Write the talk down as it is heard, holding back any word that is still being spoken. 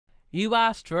You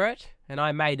asked for it, and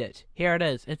I made it. Here it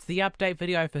is. It's the update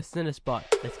video for SinusBot.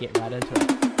 Let's get right into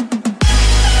it.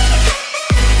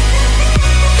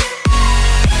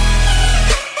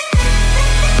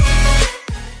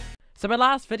 So my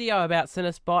last video about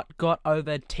SinusBot got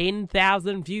over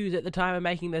 10,000 views at the time of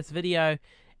making this video,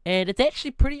 and it's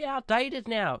actually pretty outdated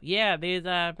now. Yeah, there's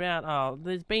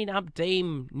been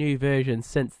updeem new versions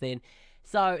since then.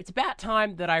 So it's about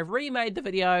time that I remade the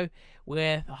video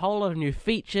with a whole lot of new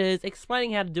features,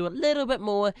 explaining how to do a little bit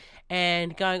more,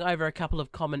 and going over a couple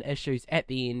of common issues at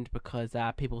the end, because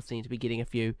people seem to be getting a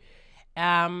few.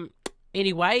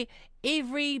 Anyway,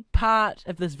 every part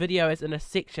of this video is in a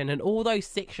section, and all those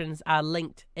sections are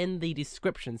linked in the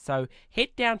description. So head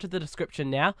down to the description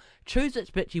now, choose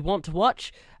which bit you want to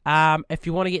watch. If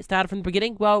you want to get started from the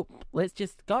beginning, well, let's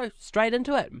just go straight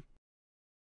into it.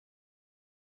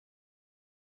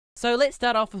 So let's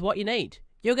start off with what you need.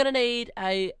 You're going to need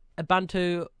a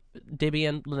Ubuntu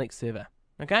Debian Linux server,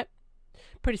 okay?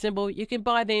 Pretty simple. You can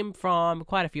buy them from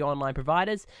quite a few online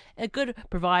providers. A good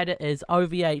provider is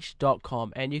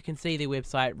ovh.com, and you can see their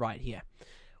website right here.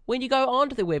 When you go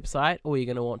onto the website, all you're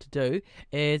going to want to do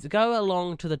is go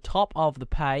along to the top of the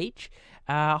page,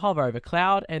 hover over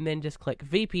Cloud, and then just click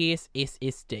VPS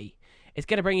SSD. It's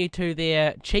going to bring you to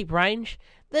their cheap range.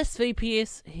 This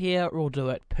VPS here will do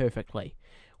it perfectly.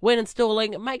 When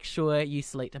installing, make sure you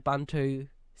select Ubuntu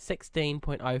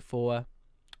 16.04,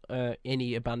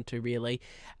 any Ubuntu really,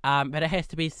 but it has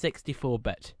to be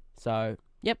 64-bit. So,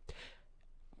 yep,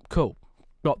 cool,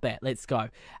 got that. Let's go.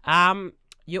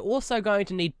 You're also going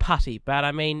to need PuTTY, but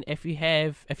I mean, if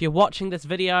you're watching this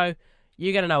video,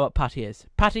 you're gonna know what PuTTY is.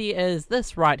 PuTTY is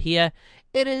this right here.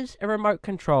 It is a remote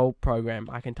control program.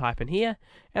 I can type in here,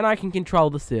 and I can control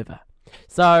the server.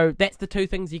 So that's the two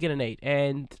things you're gonna need,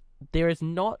 and there is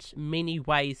not many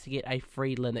ways to get a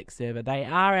free Linux server. They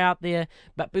are out there,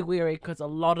 but be wary, because a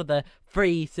lot of the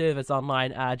free servers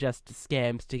online are just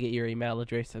scams to get your email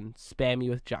address and spam you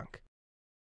with junk.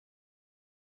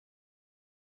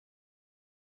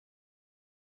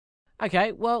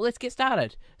 Okay, well, let's get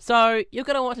started. So you're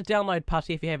going to want to download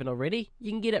PuTTY if you haven't already. You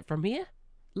can get it from here,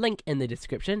 link in the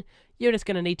description. You're just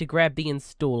going to need to grab the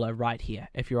installer right here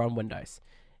if you're on Windows.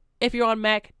 If you're on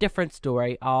Mac, different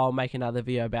story. I'll make another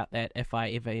video about that if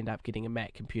I ever end up getting a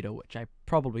Mac computer, which I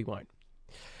probably won't.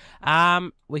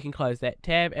 We can close that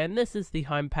tab, and this is the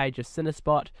home page of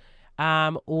SinusBot.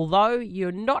 Although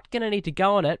you're not going to need to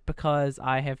go on it, because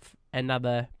I have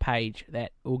another page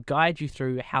that will guide you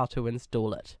through how to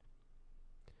install it.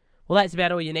 Well, that's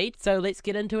about all you need, so let's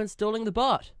get into installing the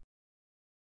bot.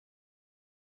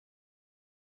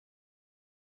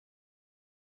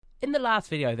 In the last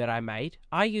video that I made,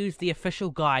 I used the official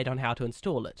guide on how to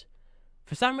install it.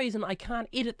 For some reason, I can't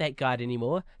edit that guide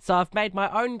anymore, so I've made my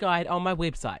own guide on my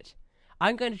website.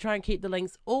 I'm going to try and keep the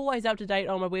links always up to date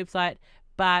on my website,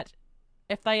 but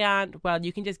if they aren't, well,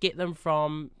 you can just get them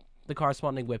from the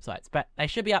corresponding websites, but they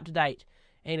should be up to date.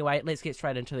 Anyway, let's get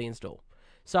straight into the install.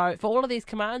 So for all of these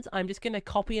commands, I'm just going to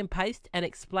copy and paste and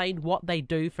explain what they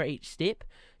do for each step.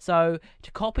 So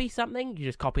to copy something, you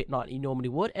just copy it like you normally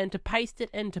would, and to paste it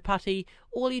into PuTTY,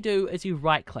 all you do is you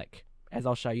right click, as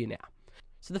I'll show you now.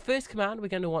 So the first command we're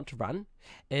going to want to run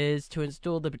is to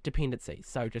install the dependencies.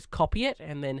 So just copy it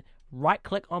and then right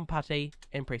click on PuTTY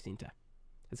and press enter.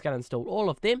 It's going to install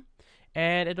all of them,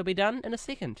 and it'll be done in a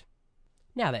second.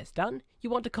 Now that's done,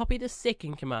 you want to copy the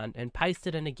second command and paste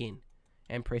it in again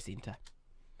and press enter.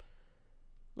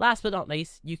 Last but not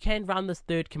least, you can run this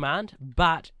third command,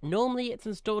 but normally it's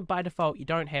installed by default. You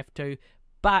don't have to,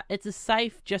 but it's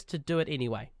safe just to do it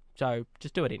anyway. So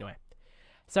just do it anyway.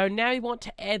 So now you want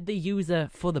to add the user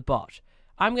for the bot.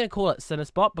 I'm going to call it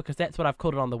SinusBot because that's what I've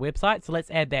called it on the website. So let's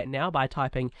add that now by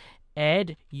typing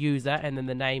add user and then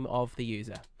the name of the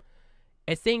user.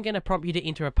 It's then going to prompt you to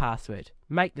enter a password.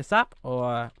 Make this up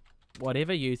or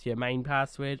whatever, use your main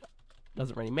password.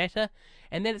 Doesn't really matter.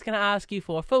 And then it's going to ask you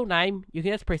for a full name. You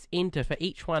can just press enter for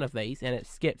each one of these and it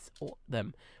skips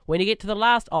them. When you get to the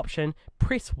last option,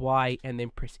 press Y and then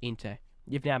press enter.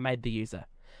 You've now made the user.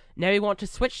 Now we want to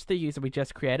switch the user we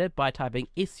just created by typing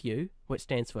SU, which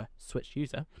stands for switch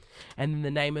user, and then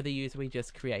the name of the user we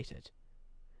just created.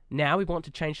 Now we want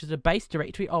to change to the base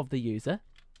directory of the user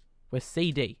with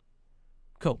CD.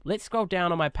 Cool. Let's scroll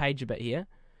down on my page a bit here.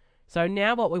 So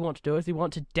now what we want to do is we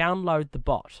want to download the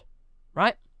bot.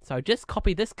 Right? So just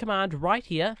copy this command right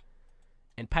here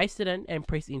and paste it in and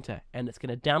press enter, and it's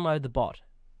going to download the bot.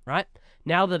 Right?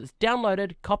 Now that it's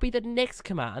downloaded, copy the next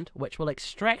command, which will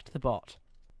extract the bot.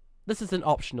 This is an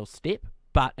optional step,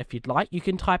 but if you'd like, you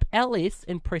can type ls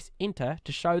and press enter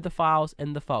to show the files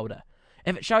in the folder.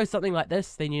 If it shows something like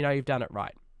this, then you know you've done it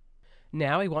right.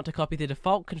 Now we want to copy the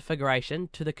default configuration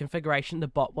to the configuration the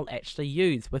bot will actually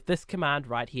use with this command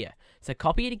right here. So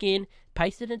copy it again,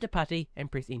 paste it into PuTTY, and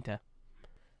press enter.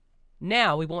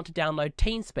 Now we want to download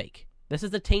TeamSpeak. This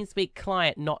is a TeamSpeak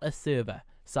client, not a server.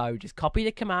 So just copy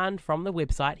the command from the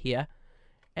website here,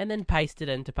 and then paste it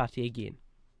into PuTTY again.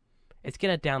 It's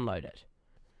going to download it.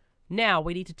 Now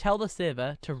we need to tell the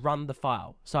server to run the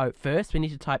file. So first we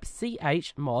need to type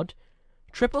chmod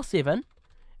 777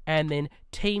 and then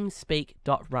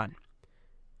teamspeak.run.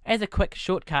 As a quick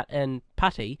shortcut in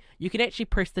PuTTY, you can actually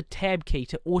press the tab key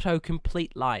to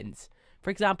auto-complete lines. For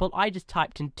example, I just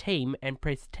typed in team and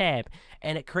pressed tab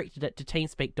and it corrected it to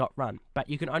teamspeak.run, but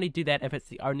you can only do that if it's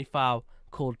the only file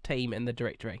called team in the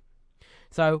directory.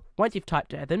 So once you've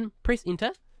typed it in, press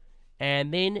enter,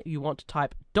 and then you want to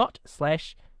type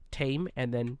 /team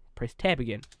and then press tab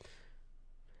again.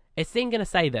 It's then going to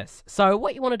say this. So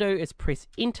what you want to do is press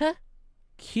enter,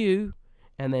 Q,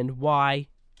 and then Y,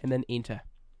 and then enter.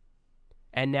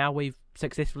 And now we've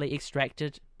successfully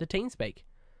extracted the TeamSpeak.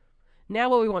 Now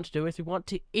what we want to do is we want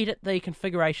to edit the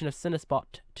configuration of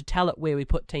SinusBot to tell it where we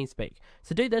put TeamSpeak.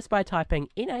 So do this by typing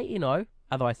nano,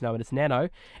 otherwise known as nano,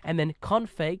 and then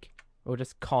config, or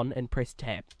just con, and press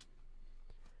tab.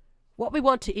 What we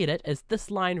want to edit is this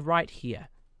line right here.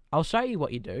 I'll show you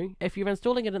what you do. If you're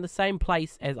installing it in the same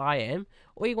place as I am,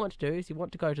 all you want to do is you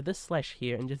want to go to this slash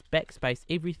here and just backspace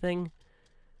everything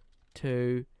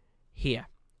to here.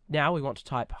 Now we want to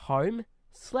type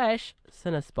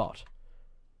home/SinusBot.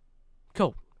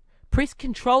 Cool. Press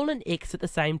Control and X at the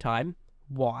same time,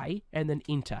 Y, and then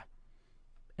enter.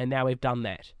 And now we've done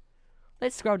that.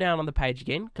 Let's scroll down on the page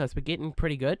again, because we're getting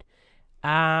pretty good.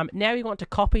 Now we want to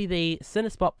copy the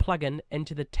SinusBot plugin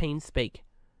into the TeamSpeak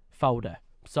folder.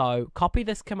 So copy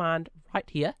this command right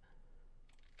here,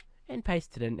 and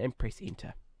paste it in and press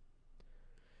enter.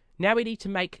 Now we need to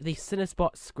make the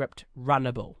SinusBot script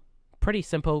runnable. Pretty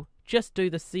simple, just do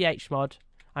the chmod,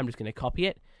 I'm just going to copy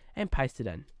it, and paste it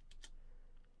in.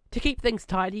 To keep things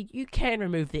tidy, you can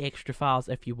remove the extra files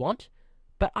if you want,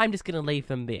 but I'm just going to leave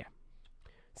them there.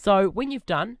 So when you've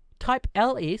done, type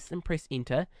ls and press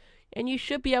enter, and you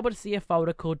should be able to see a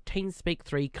folder called TeamSpeak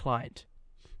 3 Client.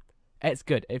 It's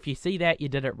good. If you see that, you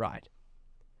did it right.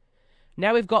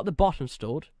 Now we've got the bot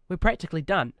installed, we're practically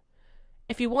done.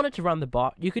 If you wanted to run the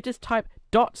bot, you could just type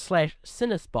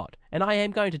 /SinusBot, and I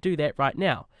am going to do that right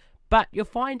now. But you'll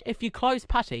find if you close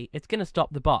PuTTY, it's going to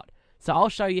stop the bot. So I'll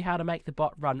show you how to make the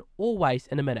bot run always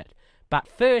in a minute. But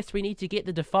first, we need to get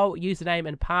the default username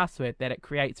and password that it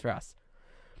creates for us.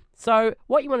 So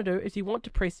what you want to do is you want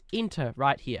to press enter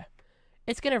right here.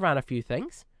 It's going to run a few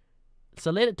things. So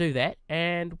let it do that,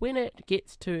 and when it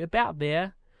gets to about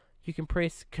there, you can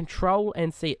press Control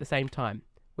and C at the same time,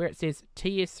 where it says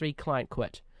TS3 client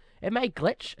quit. It may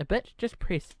glitch a bit, just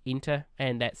press enter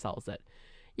and that solves it.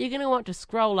 You're going to want to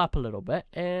scroll up a little bit,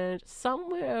 and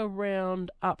somewhere around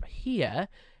up here,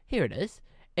 here it is,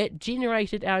 it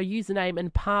generated our username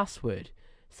and password.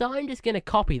 So I'm just going to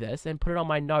copy this and put it on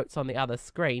my notes on the other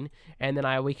screen, and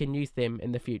then we can use them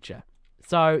in the future.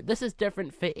 So this is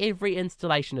different for every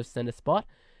installation of SinusBot.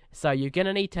 So you're going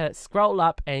to need to scroll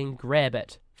up and grab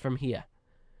it from here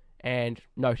and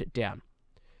note it down.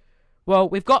 Well,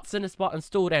 we've got SinusBot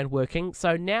installed and working,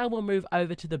 so now we'll move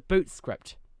over to the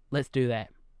Bootscript. Let's do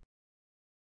that.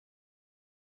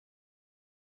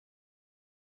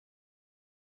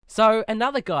 So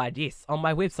another guide, yes, on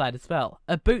my website as well,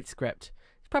 a Bootscript.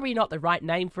 It's probably not the right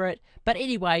name for it, but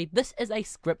anyway, this is a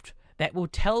script that will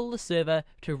tell the server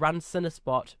to run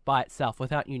SinusBot by itself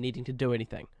without you needing to do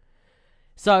anything.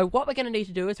 So what we're going to need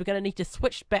to do is we're going to need to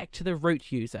switch back to the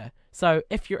root user. So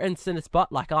if you're in SinusBot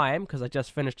like I am, because I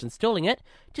just finished installing it,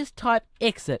 just type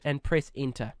exit and press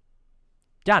enter.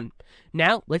 Done.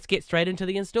 Now let's get straight into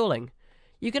the installing.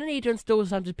 You're going to need to install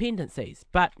some dependencies,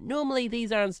 but normally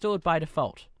these are installed by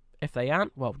default. If they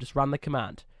aren't, well, just run the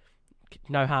command.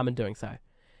 No harm in doing so.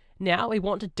 Now we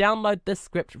want to download this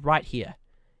script right here.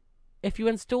 If you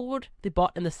installed the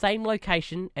bot in the same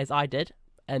location as I did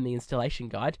in the installation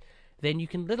guide, then you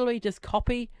can literally just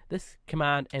copy this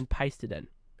command and paste it in,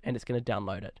 and it's going to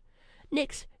download it.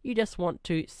 Next, you just want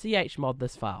to chmod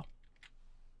this file.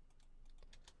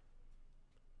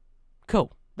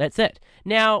 Cool, that's it.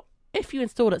 Now, if you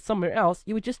installed it somewhere else,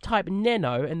 you would just type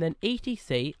nano and then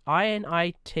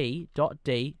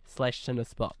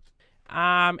etc.init.d/SinusBot.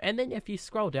 And then if you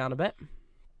scroll down a bit,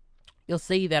 you'll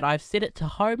see that I've set it to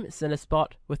home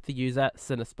SinusBot with the user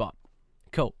SinusBot.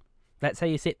 Cool. That's how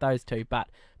you set those two, but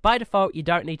by default you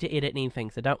don't need to edit anything,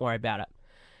 so don't worry about it.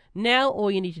 Now all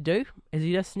you need to do is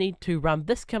you just need to run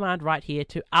this command right here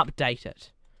to update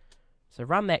it. So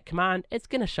run that command, it's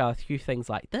going to show a few things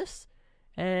like this,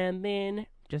 and then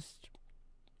just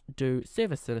do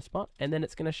service SinusBot, and then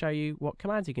it's going to show you what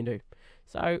commands you can do.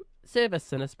 So service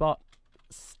SinusBot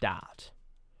start.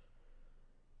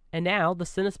 And now the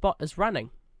SinusBot is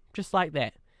running, just like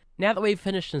that. Now that we've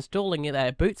finished installing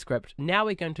the Bootscript, now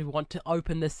we're going to want to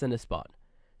open this SinusBot.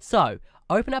 So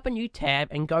open up a new tab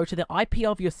and go to the IP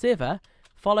of your server,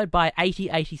 followed by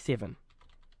 8087.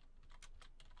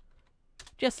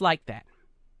 Just like that.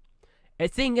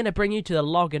 It's then going to bring you to the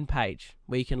login page,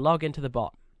 where you can log into the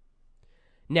bot.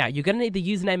 Now, you're going to need the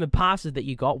username and password that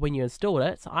you got when you installed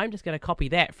it, so I'm just going to copy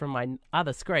that from my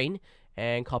other screen,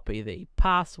 and copy the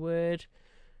password,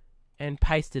 and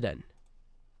paste it in.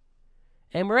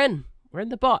 And we're in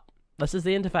the bot. This is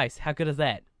the interface. How good is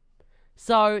that?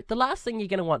 So, the last thing you're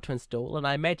going to want to install, and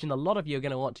I imagine a lot of you are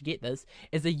going to want to get this,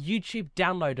 is a YouTube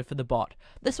downloader for the bot.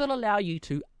 This will allow you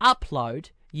to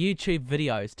upload YouTube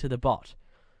videos to the bot,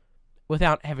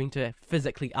 without having to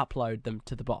physically upload them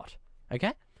to the bot.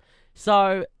 Okay?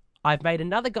 So, I've made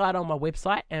another guide on my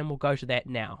website, and we'll go to that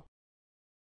now.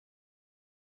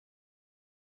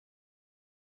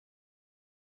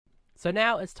 So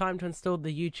now it's time to install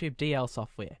the YouTube DL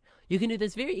software. You can do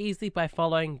this very easily by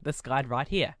following this guide right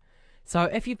here. So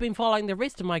if you've been following the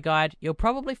rest of my guide, you'll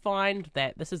probably find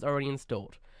that this is already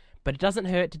installed. But it doesn't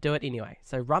hurt to do it anyway.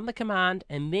 So run the command,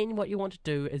 and then what you want to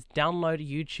do is download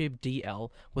YouTube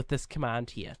DL with this command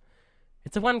here.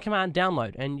 It's a one command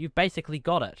download, and you've basically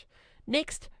got it.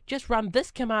 Next, just run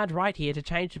this command right here to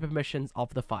change the permissions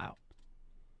of the file.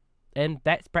 And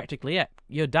that's practically it.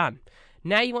 You're done.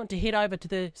 Now you want to head over to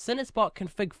the SinusBot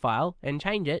config file and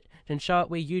change it and show it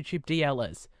where YouTube DL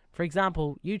is. For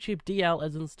example, YouTube DL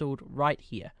is installed right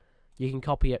here. You can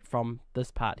copy it from this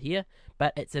part here,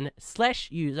 but it's in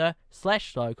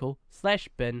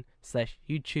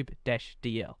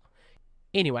 /user/local/bin/YouTube-DL.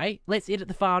 Anyway, let's edit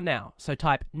the file now. So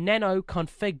type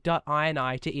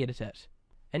nanoconfig.ini to edit it.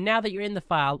 And now that you're in the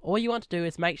file, all you want to do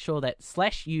is make sure that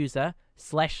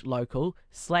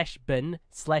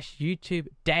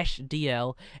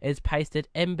 /user/local/bin/YouTube-DL is pasted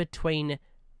in between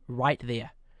right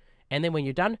there. And then when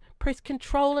you're done, press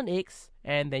Ctrl and X,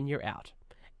 and then you're out.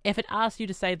 If it asks you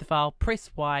to save the file,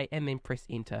 press Y and then press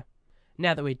Enter.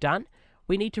 Now that we're done,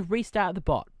 we need to restart the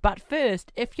bot. But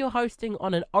first, if you're hosting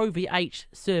on an OVH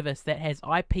service that has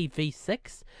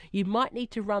IPv6, you might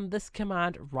need to run this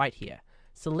command right here.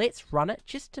 So let's run it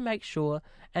just to make sure,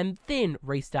 and then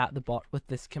restart the bot with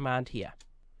this command here.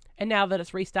 And now that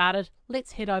it's restarted,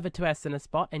 let's head over to our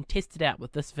SinusBot and test it out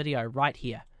with this video right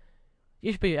here.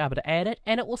 You should be able to add it,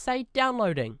 and it will say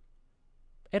downloading.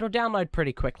 It'll download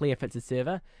pretty quickly if it's a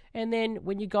server, and then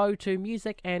when you go to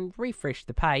music and refresh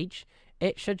the page,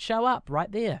 it should show up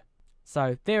right there.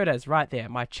 So there it is right there,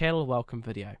 my channel welcome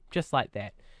video, just like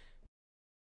that.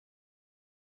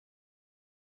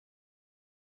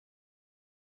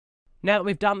 Now that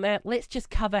we've done that, let's just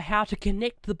cover how to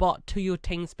connect the bot to your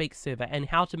TeamSpeak server and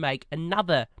how to make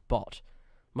another bot.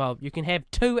 Well, you can have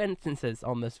 2 instances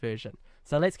on this version,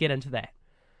 so let's get into that.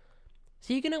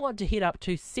 So you're going to want to head up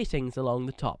to Settings along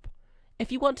the top.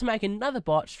 If you want to make another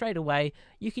bot straight away,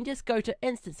 you can just go to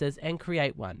Instances and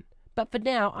create one. But for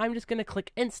now, I'm just going to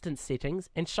click Instance Settings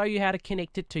and show you how to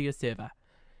connect it to your server.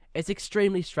 It's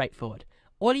extremely straightforward.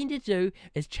 All you need to do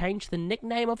is change the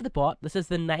nickname of the bot. This is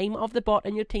the name of the bot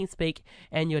in your TeamSpeak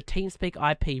and your TeamSpeak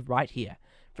IP right here.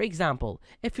 For example,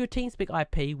 if your TeamSpeak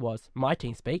IP was my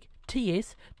TeamSpeak,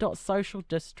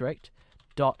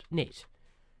 ts.socialdistrict.net.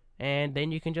 And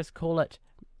then you can just call it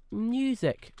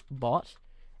MusicBot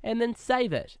and then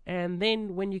save it. And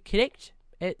then when you connect,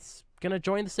 it's going to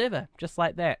join the server, just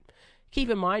like that.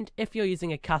 Keep in mind, if you're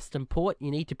using a custom port,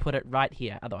 you need to put it right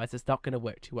here, otherwise it's not going to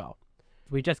work too well.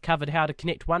 We just covered how to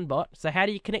connect one bot, so how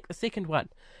do you connect the second one?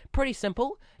 Pretty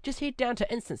simple, just head down to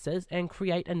Instances and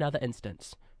create another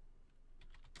instance.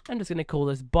 I'm just going to call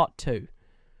this bot 2.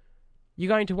 You're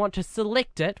going to want to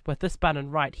select it with this button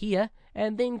right here,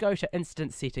 and then go to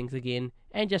Instance Settings again,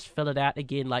 and just fill it out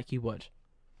again like you would.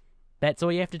 That's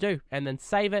all you have to do, and then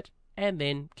save it, and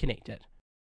then connect it.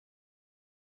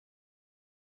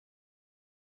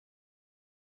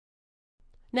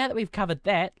 Now that we've covered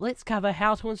that, let's cover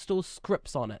how to install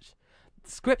scripts on it.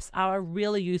 Scripts are a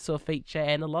really useful feature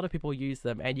and a lot of people use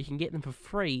them, and you can get them for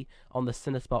free on the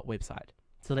SinusBot website.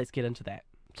 So let's get into that.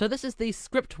 So this is the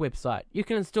script website. You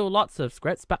can install lots of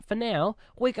scripts, but for now,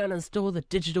 we're going to install the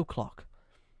digital clock.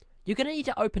 You're going to need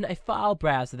to open a file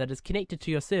browser that is connected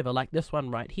to your server like this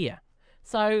one right here.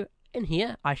 So in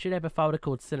here, I should have a folder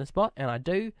called SinusBot, and I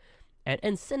do. And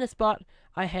in SinusBot,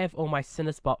 I have all my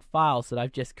SinusBot files that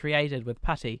I've just created with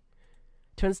PuTTY.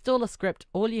 To install a script,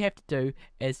 all you have to do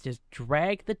is just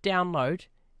drag the download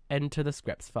into the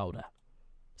scripts folder.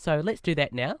 So let's do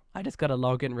that now. I just got to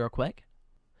log in real quick.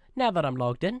 Now that I'm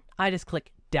logged in, I just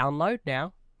click download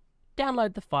now,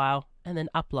 download the file, and then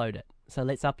upload it. So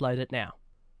let's upload it now.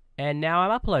 And now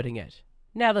I'm uploading it.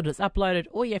 Now that it's uploaded,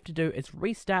 all you have to do is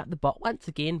restart the bot once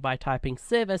again by typing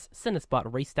service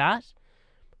SinusBot restart.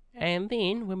 And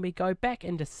then when we go back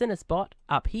into SinusBot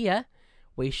up here,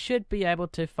 we should be able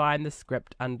to find the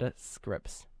script under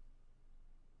scripts.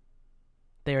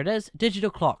 There it is, digital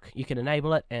clock. You can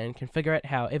enable it and configure it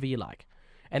however you like.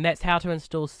 And that's how to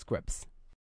install scripts.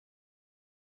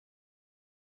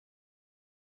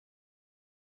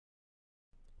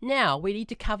 Now we need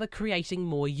to cover creating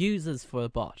more users for a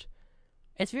bot.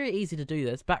 It's very easy to do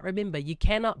this, but remember, you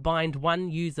cannot bind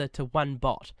one user to one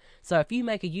bot. So if you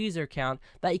make a user account,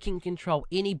 they can control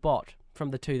any bot from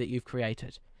the two that you've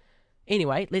created.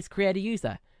 Anyway, let's create a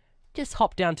user. Just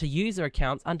hop down to user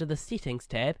accounts under the settings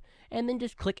tab, and then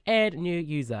just click add new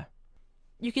user.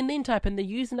 You can then type in the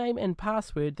username and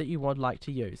password that you would like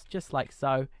to use, just like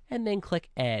so, and then click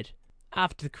add.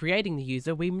 After creating the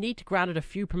user, we need to grant it a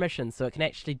few permissions so it can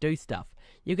actually do stuff.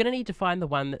 You're going to need to find the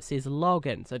one that says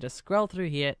login, so just scroll through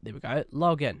here, there we go,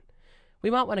 login. We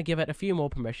might want to give it a few more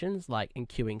permissions, like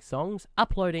queuing songs,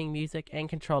 uploading music, and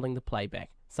controlling the playback.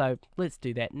 So let's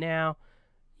do that now.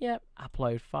 Yep,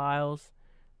 upload files.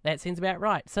 That seems about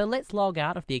right. So let's log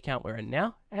out of the account we're in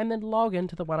now, and then log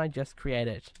into the one I just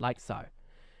created, like so.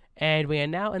 And we are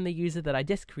now in the user that I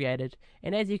just created,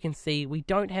 and as you can see, we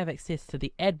don't have access to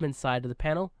the admin side of the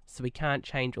panel, so we can't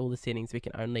change all the settings, we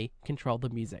can only control the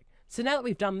music. So now that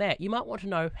we've done that, you might want to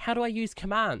know, how do I use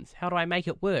commands? How do I make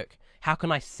it work? How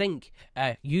can I sync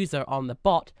a user on the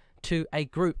bot to a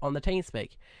group on the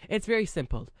TeamSpeak? It's very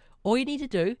simple. All you need to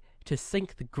do to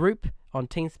sync the group on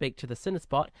TeamSpeak to the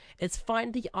SinusBot is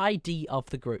find the ID of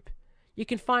the group. You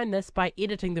can find this by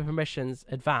editing the permissions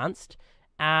advanced,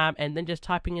 and then just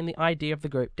typing in the ID of the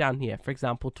group down here, for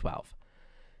example 12.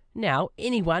 Now,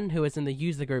 anyone who is in the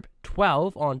user group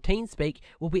 12 on TeamSpeak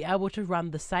will be able to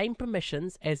run the same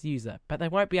permissions as user, but they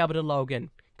won't be able to log in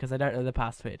because they don't know the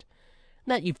password.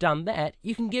 Now that you've done that,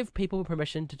 you can give people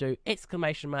permission to do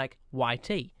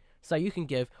 !YT. So you can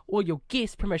give all your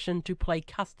guests permission to play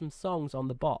custom songs on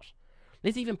the bot.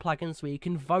 There's even plugins where you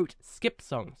can vote skip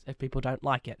songs if people don't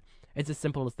like it. It's as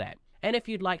simple as that. And if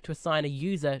you'd like to assign a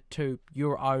user to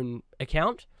your own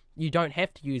account, you don't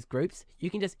have to use groups. You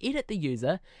can just edit the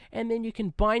user, and then you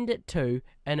can bind it to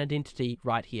an identity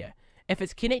right here. If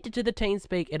it's connected to the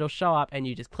TeamSpeak, it'll show up, and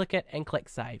you just click it and click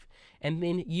save. And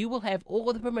then you will have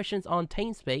all the permissions on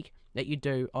TeamSpeak that you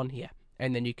do on here.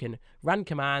 And then you can run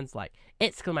commands like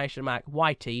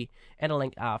 !YT and a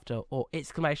link after, or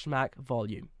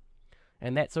 !volume.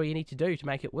 And that's all you need to do to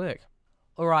make it work.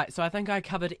 Alright, so I think I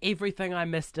covered everything I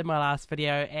missed in my last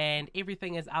video, and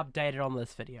everything is updated on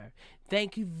this video.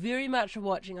 Thank you very much for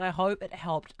watching. I hope it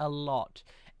helped a lot.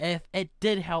 If it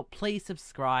did help, please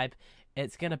subscribe.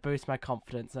 It's going to boost my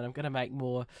confidence, and I'm going to make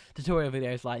more tutorial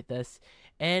videos like this.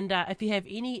 And if you have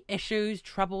any issues,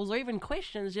 troubles, or even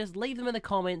questions, just leave them in the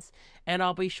comments, and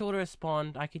I'll be sure to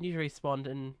respond. I can usually respond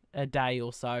in a day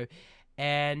or so.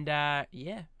 And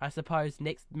yeah, I suppose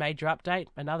next major update,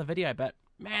 another video, but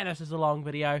man, this is a long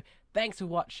video. Thanks for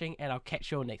watching, and I'll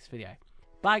catch you all next video.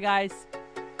 Bye, guys.